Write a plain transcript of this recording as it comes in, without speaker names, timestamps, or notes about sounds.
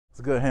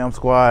Good Ham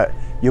Squad,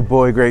 your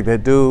boy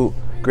GregThatDude,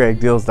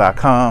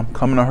 GregDeals.com,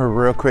 coming on here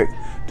real quick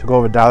to go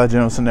over Dollar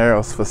General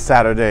scenarios for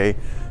Saturday,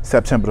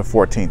 September the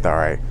 14th. All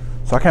right,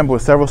 so I came up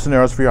with several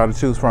scenarios for y'all to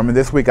choose from, and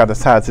this week I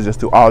decided to just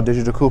do all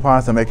digital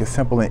coupons to make it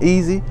simple and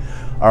easy.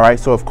 All right,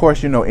 so of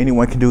course, you know,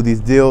 anyone can do these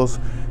deals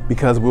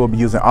because we'll be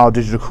using all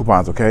digital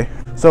coupons. Okay,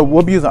 so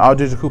we'll be using all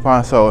digital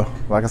coupons. So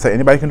like I said,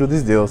 anybody can do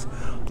these deals.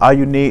 All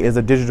you need is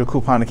a digital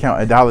coupon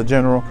account at Dollar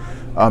General.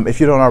 If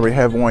you don't already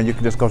have one, you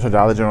can just go to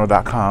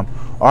dollargeneral.com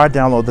or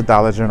download the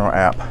Dollar General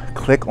app.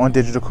 Click on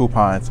digital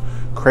coupons,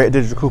 create a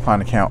digital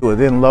coupon account. You will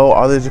then load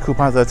all the digital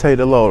coupons that I tell you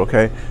to load,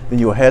 okay? Then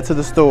you will head to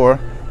the store,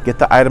 get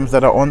the items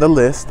that are on the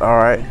list, all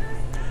right?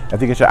 After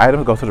you get your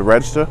items, go to the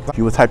register.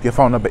 You will type your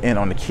phone number in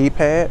on the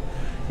keypad.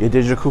 Your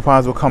digital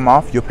coupons will come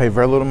off. You'll pay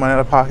very little money out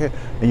of pocket,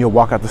 and you'll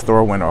walk out the store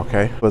a winner,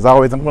 okay? As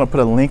always, I'm gonna put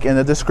a link in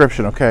the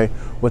description, okay,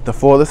 with the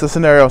full list of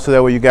scenarios so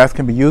that way you guys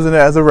can be using it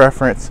as a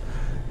reference.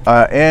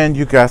 And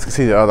you guys can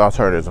see the other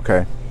alternatives,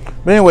 okay?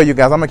 But anyway, you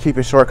guys, I'm gonna keep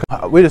it short.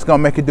 We're just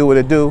gonna make it do what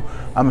it do.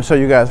 I'm gonna show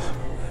you guys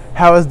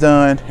how it's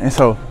done, and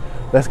so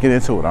let's get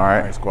into it. All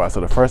right, squad. So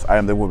the first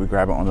item that we'll be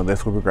grabbing on the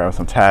list, we'll be grabbing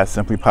some Tide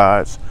Simply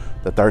Pods.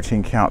 The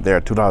 13 count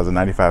there,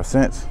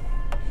 $2.95,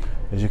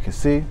 as you can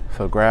see.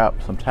 So grab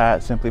some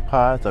Tide Simply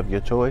Pods of your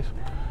choice.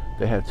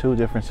 They have 2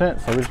 different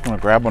scents, so we're just gonna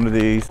grab one of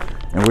these,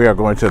 and we are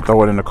going to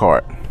throw it in the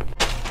cart.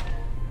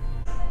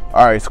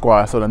 All right,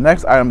 squad, so the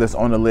next item that's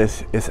on the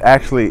list is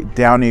actually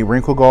Downy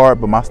Wrinkle Guard,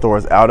 but my store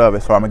is out of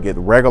it, so I'm gonna get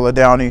regular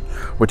Downy,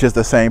 which is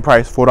the same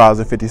price,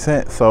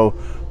 $4.50. So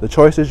the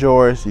choice is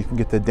yours. You can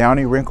get the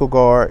Downy Wrinkle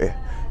Guard.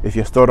 If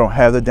your store don't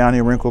have the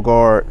Downy Wrinkle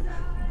Guard,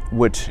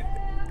 which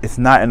it's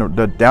not in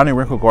the Downy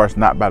Wrinkle Guard is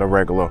not by the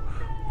regular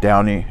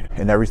Downy.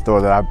 In every store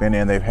that I've been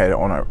in, they've had it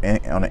on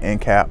an end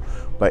cap.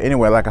 But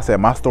anyway, like I said,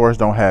 my stores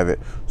don't have it,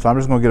 so I'm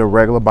just gonna get a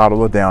regular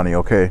bottle of Downy,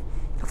 okay?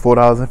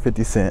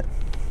 $4.50.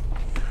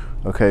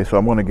 Okay, so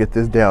I'm gonna get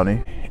this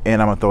Downy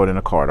and I'm gonna throw it in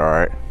the cart, all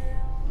right?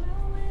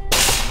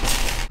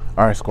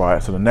 All right, squad,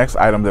 so the next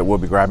item that we'll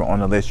be grabbing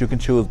on the list, you can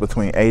choose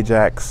between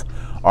Ajax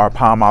or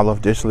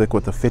Palmolive dish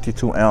liquid, the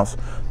 52 ounce.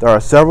 There are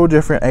several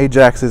different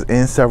Ajaxes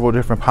and several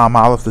different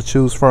Palmolives to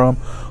choose from.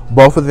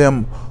 Both of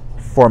them,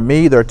 for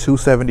me, they're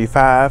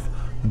 $2.75,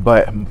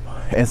 but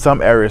in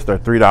some areas they're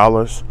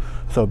 $3.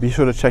 So be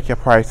sure to check your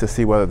price to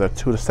see whether they're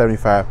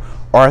 $2.75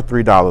 or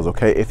 $3,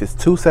 okay? If it's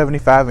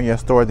 $2.75 in your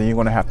store, then you're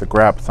gonna have to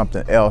grab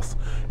something else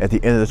at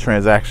the end of the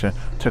transaction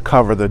to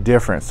cover the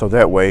difference, so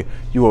that way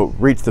you will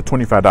reach the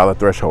 $25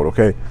 threshold,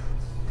 okay?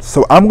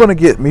 So I'm gonna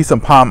get me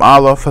some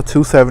Palmolive for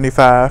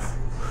 $2.75,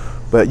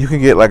 but you can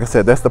get, like I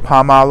said, that's the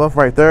Palmolive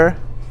right there.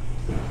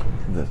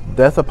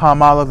 That's a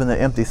Palmolive in the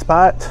empty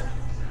spot.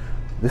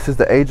 This is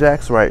the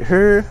Ajax right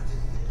here,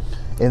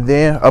 and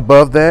then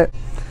above that,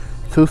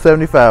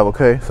 $2.75,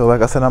 okay? So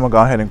like I said, I'm gonna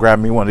go ahead and grab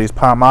me one of these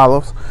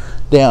Palmolives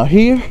down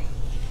here.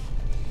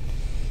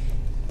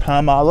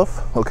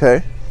 Palmolive,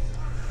 okay?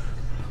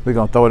 We're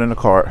gonna throw it in the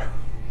cart.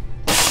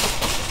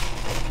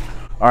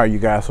 All right, you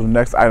guys, so the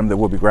next item that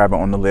we'll be grabbing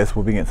on the list,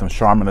 we'll be getting some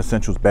Charmin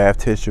Essentials bath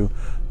tissue,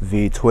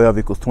 V12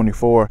 equals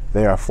 24.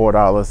 They are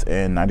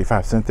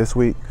 $4.95 this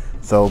week.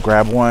 So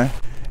grab one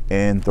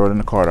and throw it in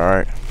the cart, all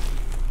right?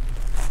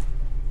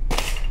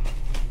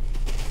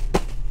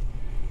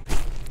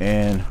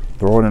 And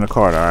throw it in the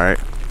cart, all right?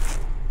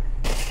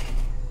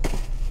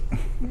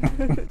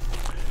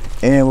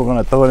 And we're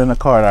gonna throw it in the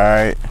cart, all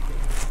right?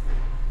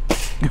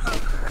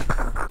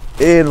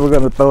 And we're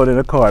gonna throw it in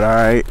the cart, all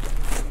right?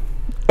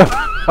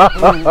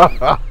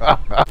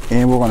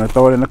 And we're gonna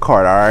throw it in the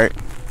cart, all right?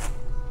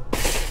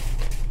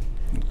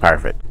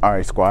 Perfect. All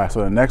right, squad,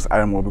 so the next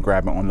item we'll be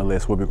grabbing on the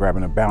list, we'll be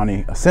grabbing the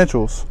Bounty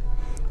Essentials,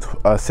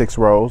 6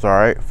 rolls, all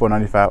right,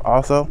 $4.95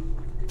 also.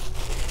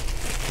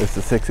 It's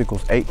the 6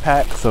 equals 8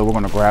 pack, so we're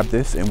gonna grab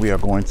this and we are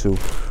going to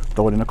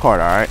throw it in the cart,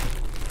 all right?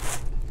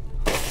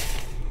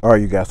 All right,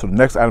 you guys, so the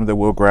next item that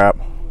we'll grab,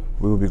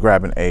 we will be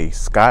grabbing a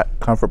Scott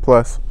Comfort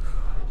Plus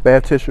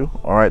bath tissue.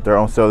 All right, they're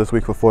on sale this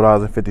week for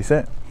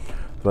 $4.50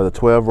 for the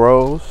 12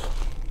 rolls. So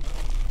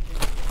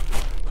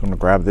I'm gonna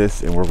grab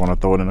this and we're gonna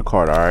throw it in the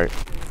cart, all right?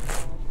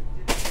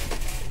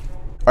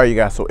 All right, you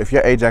guys, so if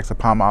your Ajax or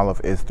Palmolive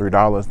is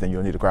 $3, then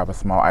you'll need to grab a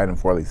small item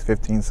for at least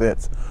 15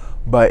 cents.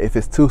 But if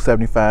it's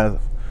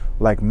 $2.75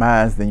 like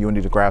mine, then you'll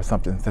need to grab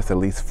something that's at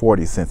least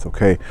 40 cents,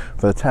 okay?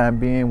 For the time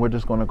being, we're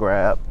just gonna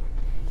grab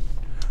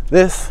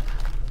this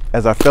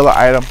as our filler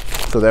item,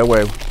 so that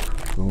way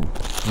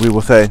we will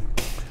say,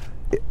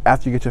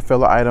 after you get your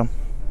filler item,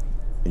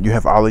 you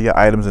have all of your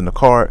items in the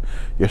cart.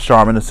 Your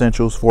Charmin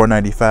Essentials,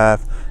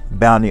 $4.95,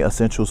 Bounty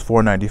Essentials,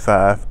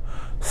 $4.95,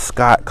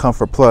 Scott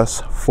Comfort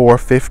Plus,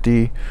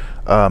 $4.50,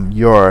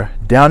 your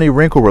Downy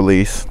Wrinkle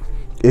Release,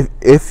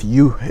 if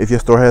your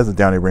store has a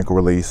Downy Wrinkle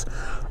Release.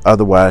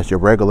 Otherwise, your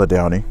regular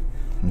Downy,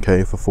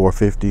 okay, for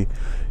 $4.50.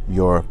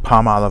 Your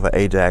Palmolive or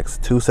Ajax,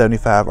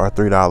 $2.75 or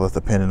 $3,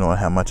 depending on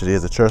how much it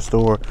is at your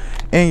store.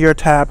 And your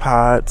Tide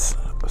Pods,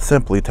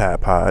 Simply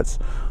Tide Pods,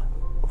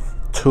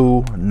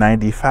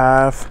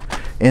 $2.95.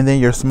 And then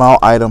your small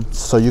item,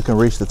 so you can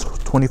reach the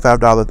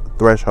 $25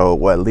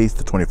 threshold, or at least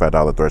the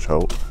 $25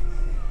 threshold.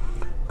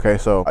 Okay,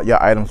 so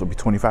your items will be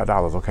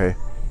 $25, okay,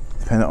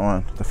 depending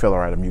on the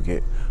filler item you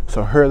get.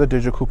 So here are the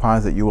digital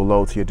coupons that you will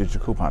load to your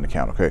digital coupon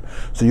account, okay?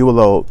 So you will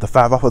load the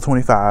 5 off of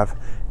 25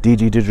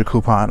 DG digital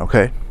coupon,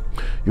 okay?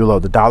 You'll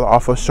load the $1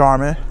 off of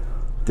Charmin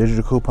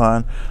digital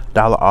coupon,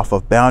 $1 off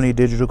of Bounty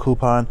digital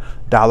coupon,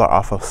 $1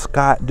 off of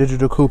Scott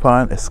digital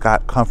coupon, it's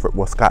Scott Comfort,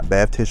 well, Scott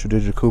Bath Tissue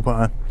digital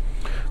coupon.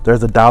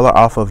 There's a $1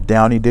 off of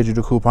Downy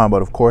digital coupon,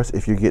 but of course,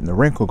 if you're getting the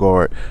wrinkle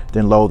guard,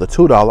 then load the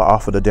 $2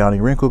 off of the Downy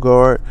wrinkle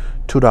guard,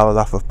 $2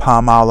 off of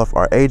Palmolive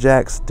or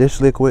Ajax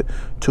dish liquid,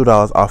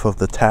 $2 off of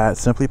the Tide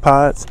Simply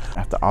Pods.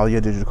 After all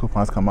your digital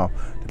coupons come off,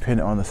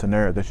 depending on the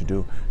scenario that you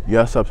do,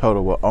 your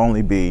subtotal will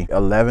only be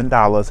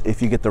 $11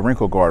 if you get the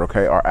wrinkle guard,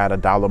 okay, or add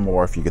 $1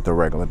 more if you get the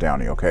regular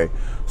Downy, okay?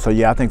 So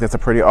yeah, I think that's a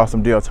pretty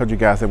awesome deal. I told you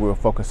guys that we will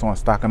focus on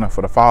stocking up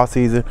for the fall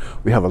season.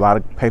 We have a lot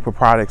of paper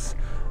products.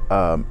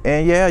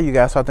 And yeah, you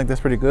guys, so I think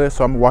that's pretty good.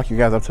 So I'm gonna walk you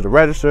guys up to the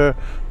register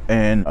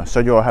and show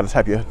you all how to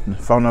type your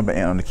phone number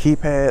in on the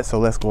keypad. So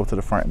let's go up to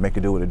the front and make it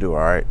do what it do,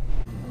 all right?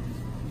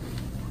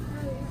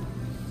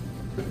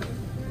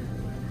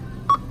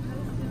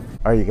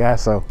 All right, you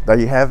guys, so there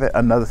you have it,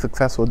 another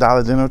successful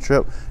Dollar General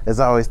trip. As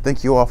always,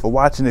 thank you all for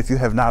watching. If you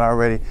have not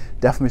already,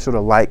 definitely be sure to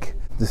like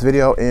this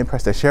video and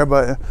press that share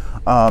button.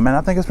 And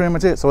I think that's pretty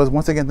much it. So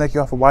once again, thank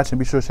you all for watching.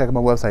 Be sure to check out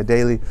my website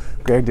daily,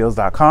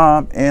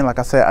 GregThatDude.com. And like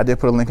I said, I did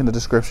put a link in the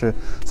description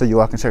so you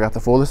all can check out the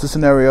full list of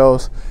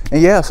scenarios.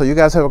 And yeah, so you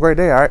guys have a great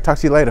day. All right, talk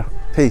to you later.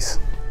 Peace.